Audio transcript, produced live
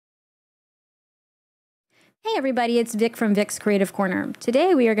Hey everybody, it's Vic from Vic's Creative Corner.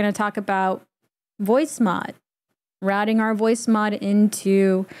 Today we are going to talk about Voicemod, routing our Voicemod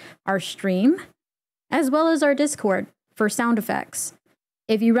into our stream, as well as our Discord for sound effects.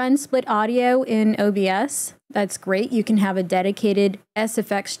 If you run split audio in OBS, that's great. You can have a dedicated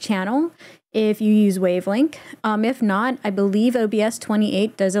SFX channel if you use Wavelink. If not, I believe OBS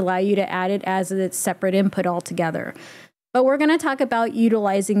 28 does allow you to add it as a separate input altogether. But we're going to talk about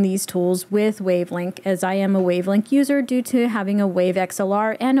utilizing these tools with Wavelink, as I am a Wavelink user due to having a Wave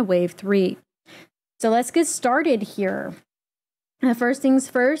XLR and a Wave 3. So let's get started here. First things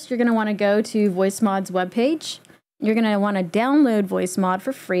first, you're going to want to go to Voicemod's webpage. You're going to want to download Voicemod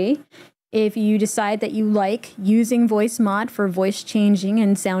for free. If you decide that you like using Voicemod for voice changing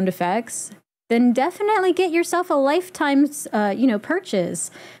and sound effects, then definitely get yourself a lifetime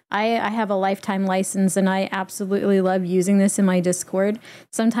purchase. I have a lifetime license and I absolutely love using this in my Discord.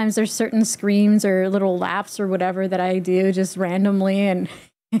 Sometimes there's certain screams or little laughs or whatever that I do just randomly, and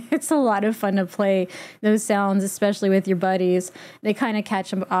it's a lot of fun to play those sounds, especially with your buddies. They kind of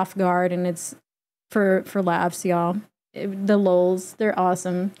catch them off guard, and it's for laughs, y'all. The lulz, they're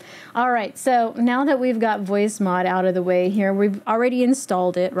awesome. All right, so now that we've got Voicemod out of the way here, we've already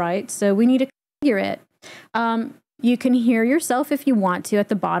installed it, right? So we need to configure it. You can hear yourself if you want to at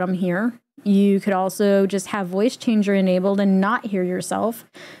the bottom here. You could also just have Voicechanger enabled and not hear yourself.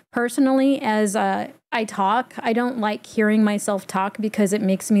 Personally, as I talk, I don't like hearing myself talk because it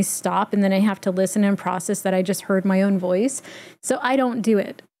makes me stop and then I have to listen and process that I just heard my own voice. So I don't do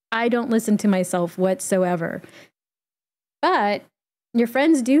it. I don't listen to myself whatsoever. But your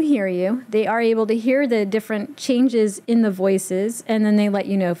friends do hear you. They are able to hear the different changes in the voices, and then they let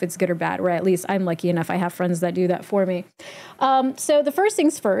you know if it's good or bad, or at least I'm lucky enough I have friends that do that for me. So the first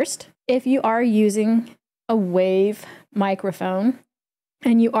things first, if you are using a Wave microphone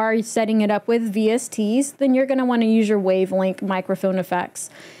and you are setting it up with VSTs, then you're going to want to use your Wavelink microphone effects.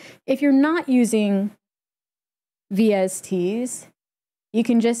 If you're not using VSTs, you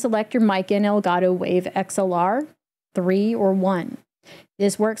can just select your mic in Elgato Wave XLR 3 or 1.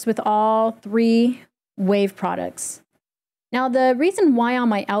 This works with all 3 Wave products. Now, the reason why on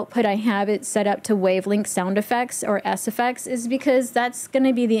my output I have it set up to Wavelink sound effects or SFX is because that's going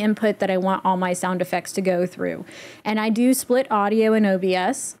to be the input that I want all my sound effects to go through. And I do split audio in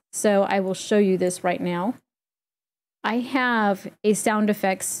OBS, so I will show you this right now. I have a sound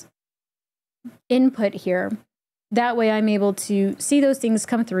effects input here. That way I'm able to see those things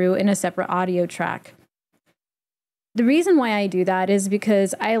come through in a separate audio track. The reason why I do that is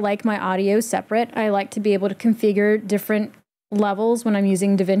because I like my audio separate. I like to be able to configure different levels when I'm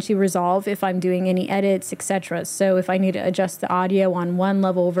using DaVinci Resolve if I'm doing any edits, etc. So if I need to adjust the audio on one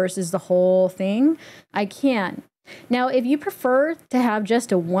level versus the whole thing, I can. Now, if you prefer to have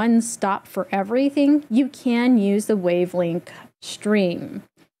just a one stop for everything, you can use the Wavelink stream.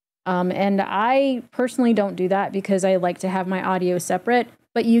 And I personally don't do that because I like to have my audio separate,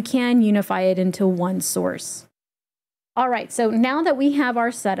 but you can unify it into one source. All right, so now that we have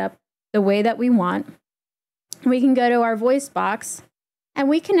our setup the way that we want, we can go to our Voicebox and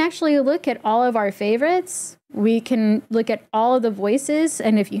we can actually look at all of our favorites. We can look at all of the voices,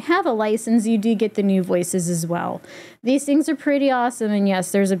 and if you have a license, you do get the new voices as well. These things are pretty awesome, and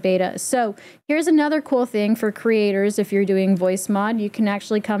yes, there's a beta. So here's another cool thing for creators. If you're doing Voicemod, you can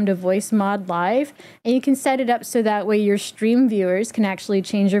actually come to Voicemod Live, and you can set it up so that way your stream viewers can actually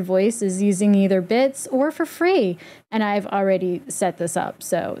change your voices using either bits or for free. And I've already set this up,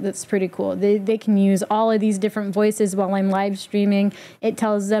 so that's pretty cool. They can use all of these different voices while I'm live streaming. It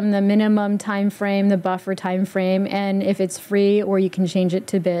tells them the minimum time frame, the buffer time frame, and if it's free, or you can change it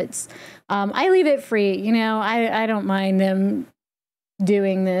to bits. I leave it free. You know, I don't mind them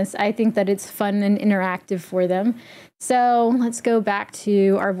doing this. I think that it's fun and interactive for them. So let's go back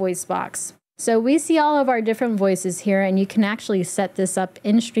to our Voicebox. So we see all of our different voices here, and you can actually set this up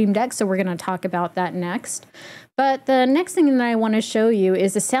in Streamdeck, so we're going to talk about that next. But the next thing that I want to show you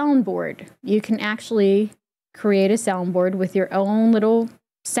is a soundboard. You can actually create a soundboard with your own little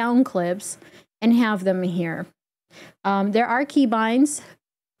sound clips and have them here. There are keybinds.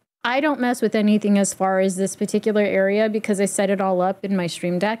 I don't mess with anything as far as this particular area because I set it all up in my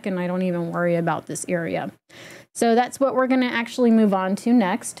Streamdeck and I don't even worry about this area. So that's what we're going to actually move on to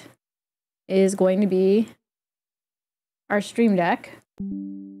next, is going to be our Streamdeck.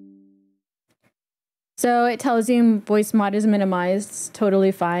 So it tells you Voicemod is minimized. It's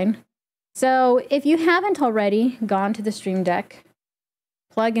totally fine. So if you haven't already gone to the Streamdeck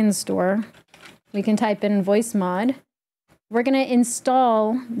plugin store, we can type in Voicemod. We're going to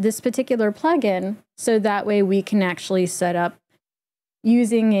install this particular plugin so that way we can actually set up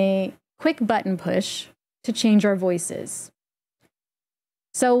using a quick button push to change our voices.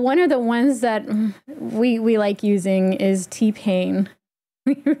 So one of the ones that we like using is T-Pain.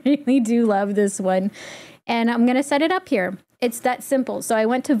 We really do love this one. And I'm going to set it up here. It's that simple. So I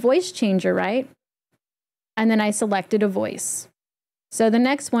went to Voicechanger, right? And then I selected a voice. So the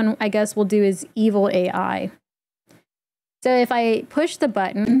next one I guess we'll do is Evil AI. So if I push the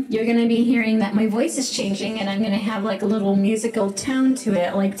button, you're going to be hearing that my voice is changing and I'm going to have like a little musical tone to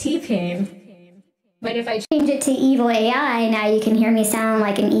it, like T-Pain. But if I change it to Evil AI, now you can hear me sound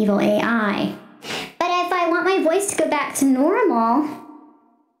like an evil AI. But if I want my voice to go back to normal,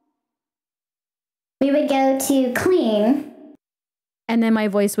 we would go to Clean. And then my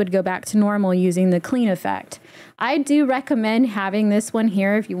voice would go back to normal using the clean effect. I do recommend having this one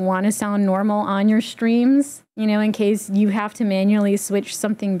here if you want to sound normal on your streams, you know, in case you have to manually switch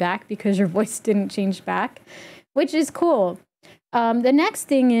something back because your voice didn't change back, which is cool. The next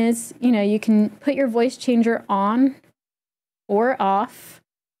thing is, you know, you can put your voice changer on or off.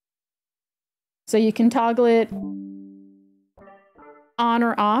 So you can toggle it on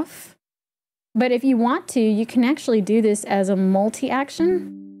or off. But if you want to, you can actually do this as a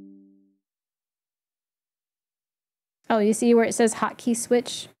multi-action. Oh, you see where it says hotkey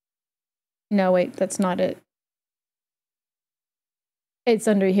switch? No, wait, that's not it. It's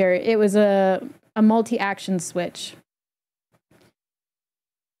under here. It was a multi-action switch.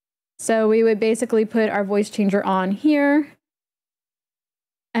 So we would basically put our voice changer on here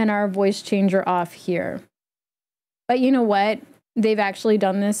and our voice changer off here. But you know what? They've actually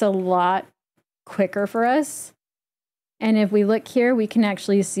done this a lot quicker for us. And if we look here, we can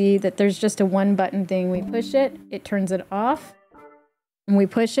actually see that there's just a one button thing. We push it, it turns it off. And we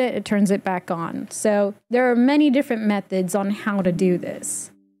push it, it turns it back on. So there are many different methods on how to do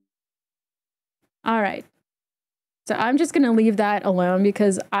this. All right. So I'm just going to leave that alone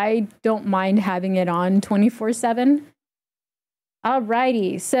because I don't mind having it on 24/7.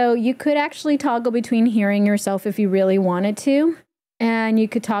 Alrighty, so you could actually toggle between hearing yourself if you really wanted to, and you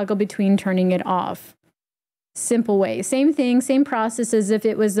could toggle between turning it off. Simple way. Same thing, same process as if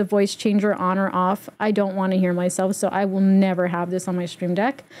it was the voice changer on or off. I don't want to hear myself, so I will never have this on my Stream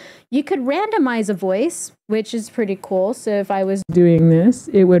Deck. You could randomize a voice, which is pretty cool. So if I was doing this,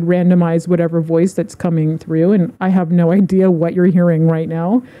 it would randomize whatever voice that's coming through, and I have no idea what you're hearing right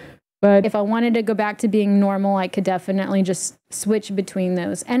now. But if I wanted to go back to being normal, I could definitely just switch between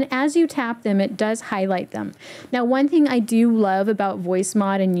those. And as you tap them, it does highlight them. Now, one thing I do love about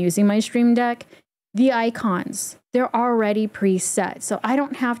Voicemod and using my Stream Deck, the icons, they're already preset. So I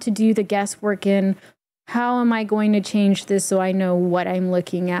don't have to do the guesswork in how am I going to change this so I know what I'm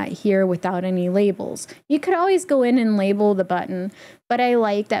looking at here without any labels. You could always go in and label the button, but I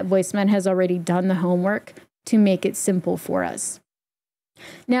like that Voicemod has already done the homework to make it simple for us.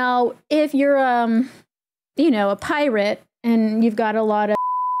 Now, if you're, you know, a pirate and you've got a lot of,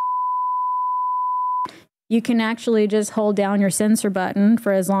 you can actually just hold down your censor button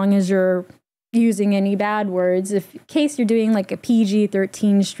for as long as you're using any bad words. If, in case you're doing like a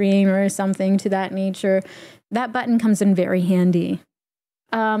PG-13 stream or something to that nature, that button comes in very handy.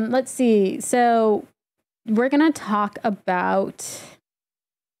 Let's see. So we're going to talk about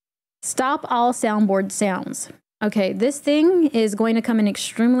stop all soundboard sounds. Okay, this thing is going to come in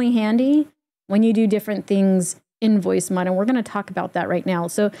extremely handy when you do different things in Voicemod, and we're going to talk about that right now.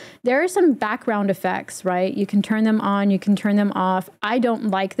 So there are some background effects, right? You can turn them on, you can turn them off. I don't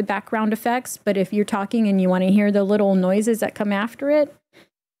like the background effects, but if you're talking and you want to hear the little noises that come after it,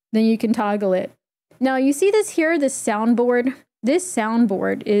 then you can toggle it. Now, you see this here, this soundboard? This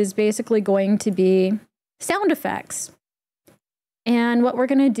soundboard is basically going to be sound effects. And what we're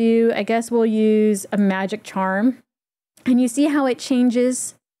going to do, I guess we'll use a magic charm. And you see how it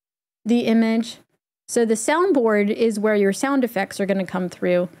changes the image? So the soundboard is where your sound effects are going to come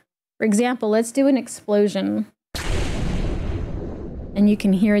through. For example, let's do an explosion. And you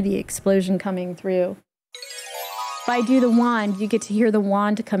can hear the explosion coming through. If I do the wand, you get to hear the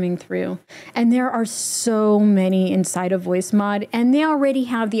wand coming through. And there are so many inside of Voicemod, and they already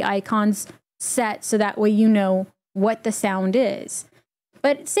have the icons set so that way you know what the sound is.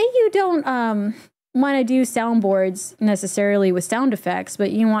 But say you don't want to do soundboards necessarily with sound effects,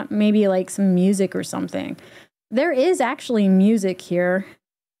 but you want maybe like some music or something. There is actually music here.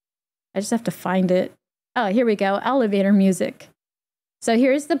 I just have to find it. Oh, here we go. Elevator music. So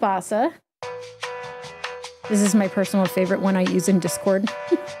here's the bossa. This is my personal favorite one I use in Discord.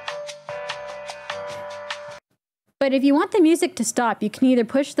 But if you want the music to stop, you can either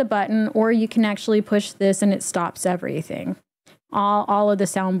push the button or you can actually push this and it stops everything. all of the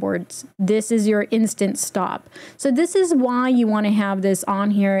soundboards. This is your instant stop. So this is why you want to have this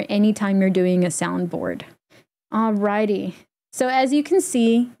on here anytime you're doing a soundboard. Alrighty. So as you can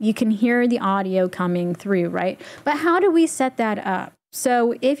see, you can hear the audio coming through, right? But how do we set that up?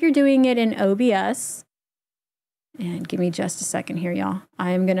 So if you're doing it in OBS, and give me just a second here, y'all.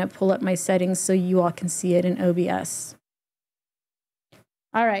 I am going to pull up my settings so you all can see it in OBS.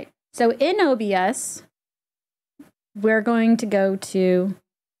 All right. So in OBS, we're going to go to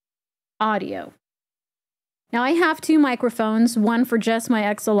audio. Now I have two microphones, one for just my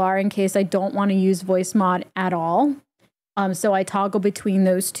XLR in case I don't want to use Voicemod at all. So I toggle between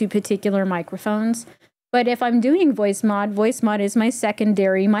those two particular microphones. But if I'm doing Voicemod, Voicemod is my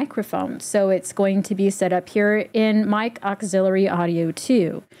secondary microphone. So it's going to be set up here in Mic Auxiliary Audio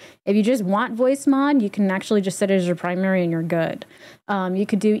 2. If you just want Voicemod, you can actually just set it as your primary and you're good. You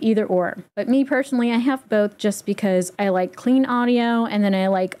could do either or. But me personally, I have both just because I like clean audio and then I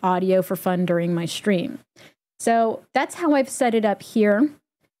like audio for fun during my stream. So that's how I've set it up here.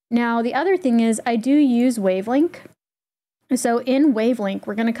 Now, the other thing is I do use Wavelink. So in Wavelink,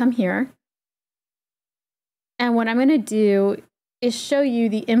 we're going to come here. And what I'm going to do is show you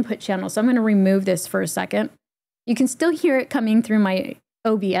the input channel. So I'm going to remove this for a second. You can still hear it coming through my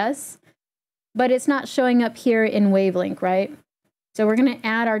OBS, but it's not showing up here in Wavelink, right? So we're going to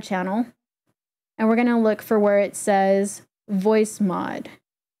add our channel and we're going to look for where it says Voicemod.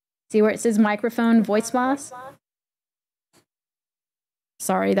 See where it says microphone Voicebox?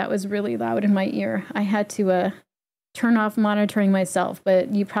 Sorry, that was really loud in my ear. I had to turn off monitoring myself,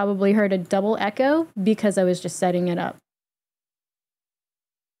 but you probably heard a double echo because I was just setting it up.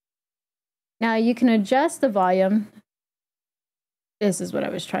 Now you can adjust the volume. This is what I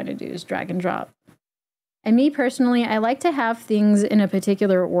was trying to do, is drag and drop. And me personally, I like to have things in a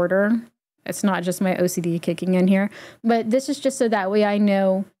particular order. It's not just my OCD kicking in here, but this is just so that way I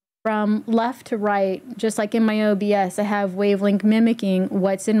know from left to right, just like in my OBS, I have Wavelink mimicking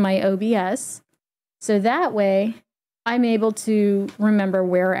what's in my OBS. So that way, I'm able to remember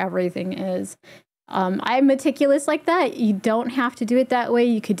where everything is. I'm meticulous like that. You don't have to do it that way.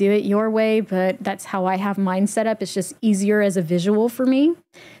 You could do it your way, but that's how I have mine set up. It's just easier as a visual for me.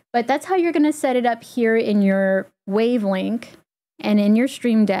 But that's how you're going to set it up here in your Wavelink and in your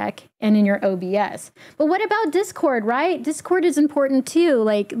Stream Deck and in your OBS. But what about Discord, right? Discord is important too.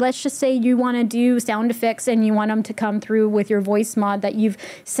 Like, let's just say you want to do sound effects and you want them to come through with your voice mod that you've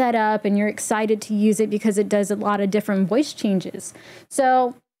set up and you're excited to use it because it does a lot of different voice changes.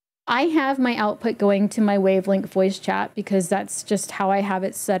 So I have my output going to my Wavelink voice chat because that's just how I have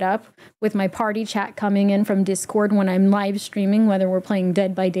it set up, with my party chat coming in from Discord when I'm live streaming, whether we're playing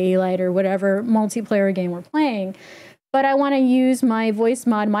Dead by Daylight or whatever multiplayer game we're playing. But I want to use my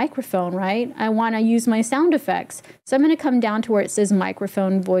Voicemod microphone, right? I want to use my sound effects. So I'm going to come down to where it says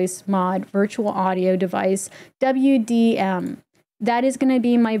microphone, Voicemod, virtual audio device, WDM. That is going to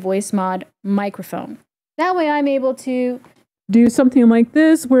be my Voicemod microphone. That way I'm able to do something like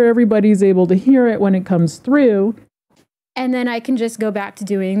this where everybody's able to hear it when it comes through. And then I can just go back to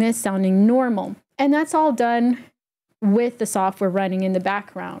doing this sounding normal. And that's all done with the software running in the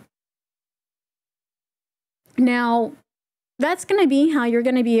background. Now, that's going to be how you're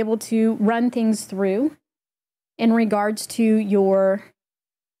going to be able to run things through in regards to your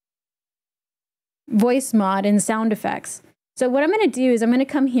voice mod and sound effects. So what I'm going to do is I'm going to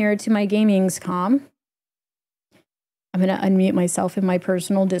come here to my gaming's comm. I'm going to unmute myself in my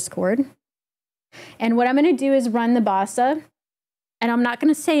personal Discord. And what I'm going to do is run the Bossa. And I'm not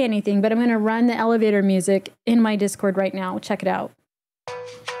going to say anything, but I'm going to run the elevator music in my Discord right now. Check it out.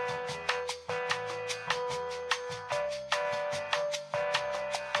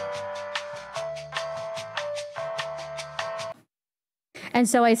 And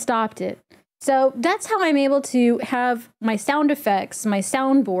so I stopped it. So that's how I'm able to have my sound effects, my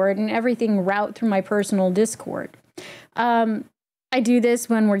soundboard, and everything route through my personal Discord. I do this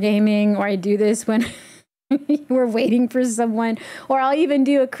when we're gaming, or I do this when we're waiting for someone, or I'll even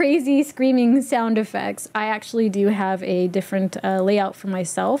do a crazy screaming sound effects. I actually do have a different layout for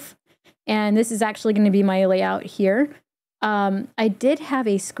myself. And this is actually going to be my layout here. I did have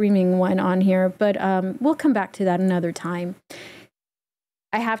a screaming one on here, but we'll come back to that another time.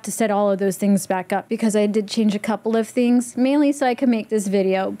 I have to set all of those things back up because I did change a couple of things, mainly so I could make this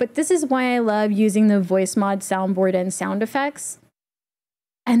video. But this is why I love using the Voicemod soundboard and sound effects.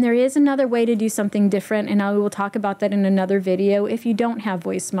 And there is another way to do something different, and I will talk about that in another video if you don't have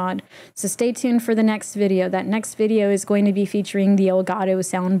Voicemod. So stay tuned for the next video. That next video is going to be featuring the Elgato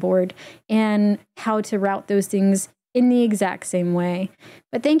soundboard and how to route those things in the exact same way.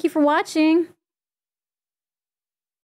 But thank you for watching.